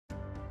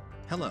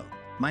Hello,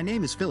 my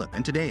name is Philip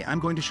and today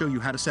I'm going to show you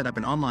how to set up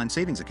an online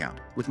savings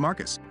account with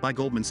Marcus by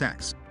Goldman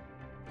Sachs.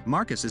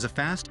 Marcus is a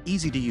fast,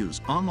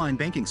 easy-to-use online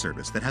banking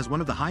service that has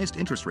one of the highest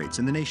interest rates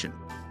in the nation.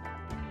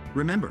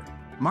 Remember,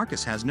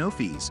 Marcus has no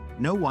fees,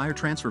 no wire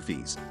transfer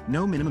fees,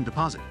 no minimum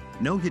deposit,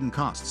 no hidden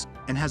costs,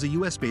 and has a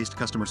US-based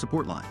customer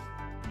support line.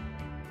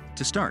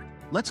 To start,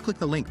 let's click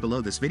the link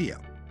below this video.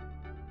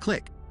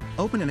 Click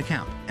Open an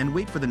account and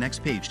wait for the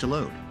next page to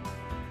load.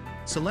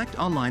 Select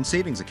Online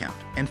Savings Account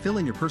and fill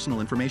in your personal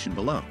information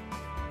below.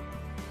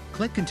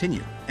 Click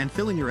Continue and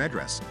fill in your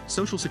address,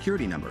 social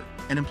security number,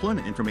 and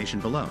employment information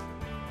below.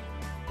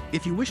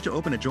 If you wish to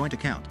open a joint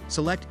account,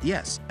 select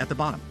Yes at the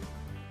bottom.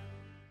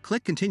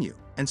 Click Continue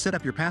and set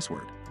up your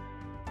password.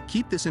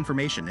 Keep this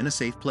information in a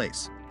safe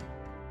place.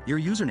 Your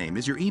username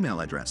is your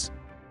email address.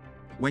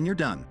 When you're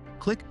done,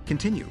 click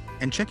Continue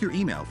and check your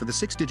email for the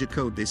 6-digit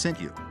code they sent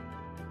you.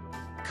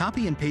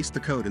 Copy and paste the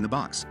code in the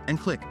box and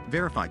click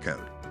Verify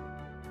Code.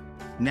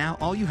 Now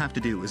all you have to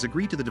do is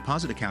agree to the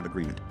deposit account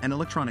agreement and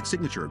electronic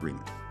signature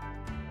agreement.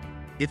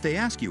 If they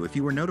ask you if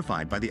you were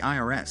notified by the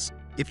IRS,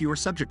 if you are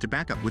subject to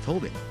backup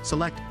withholding,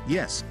 select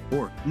Yes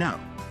or No.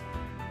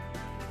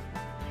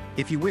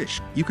 If you wish,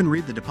 you can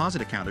read the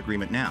deposit account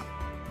agreement now.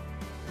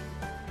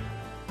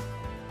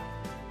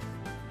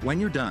 When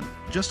you're done,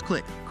 just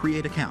click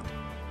Create Account.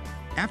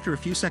 After a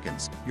few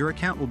seconds, your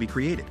account will be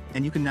created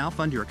and you can now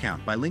fund your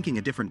account by linking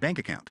a different bank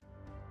account.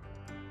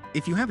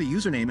 If you have a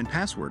username and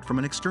password from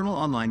an external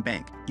online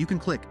bank, you can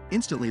click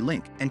Instantly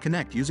Link and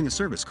connect using a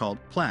service called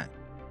Plaid.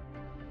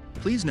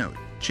 Please note,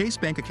 Chase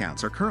bank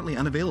accounts are currently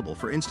unavailable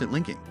for instant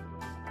linking.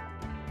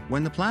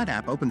 When the Plaid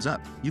app opens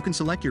up, you can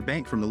select your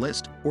bank from the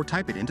list or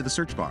type it into the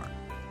search bar.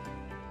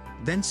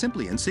 Then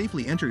simply and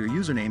safely enter your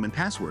username and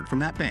password from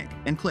that bank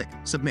and click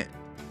Submit.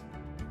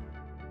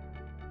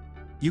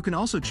 You can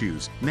also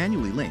choose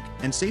Manually Link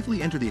and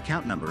safely enter the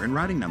account number and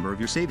routing number of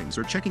your savings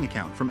or checking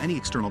account from any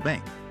external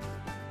bank.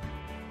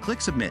 Click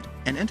Submit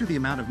and enter the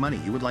amount of money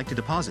you would like to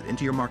deposit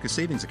into your Marcus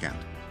savings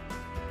account.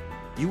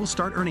 You will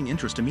start earning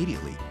interest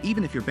immediately,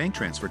 even if your bank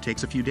transfer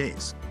takes a few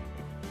days.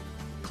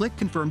 Click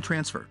Confirm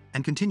Transfer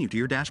and continue to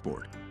your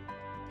dashboard.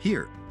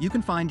 Here, you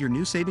can find your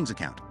new savings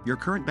account, your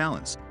current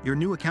balance, your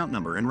new account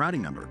number and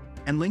routing number,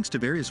 and links to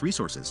various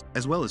resources,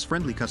 as well as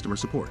friendly customer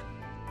support.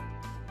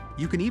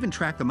 You can even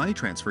track the money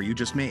transfer you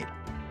just made.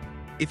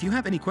 If you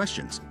have any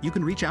questions, you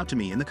can reach out to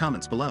me in the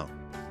comments below.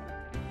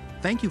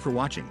 Thank you for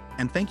watching,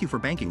 and thank you for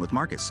banking with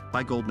Marcus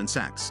by Goldman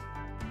Sachs.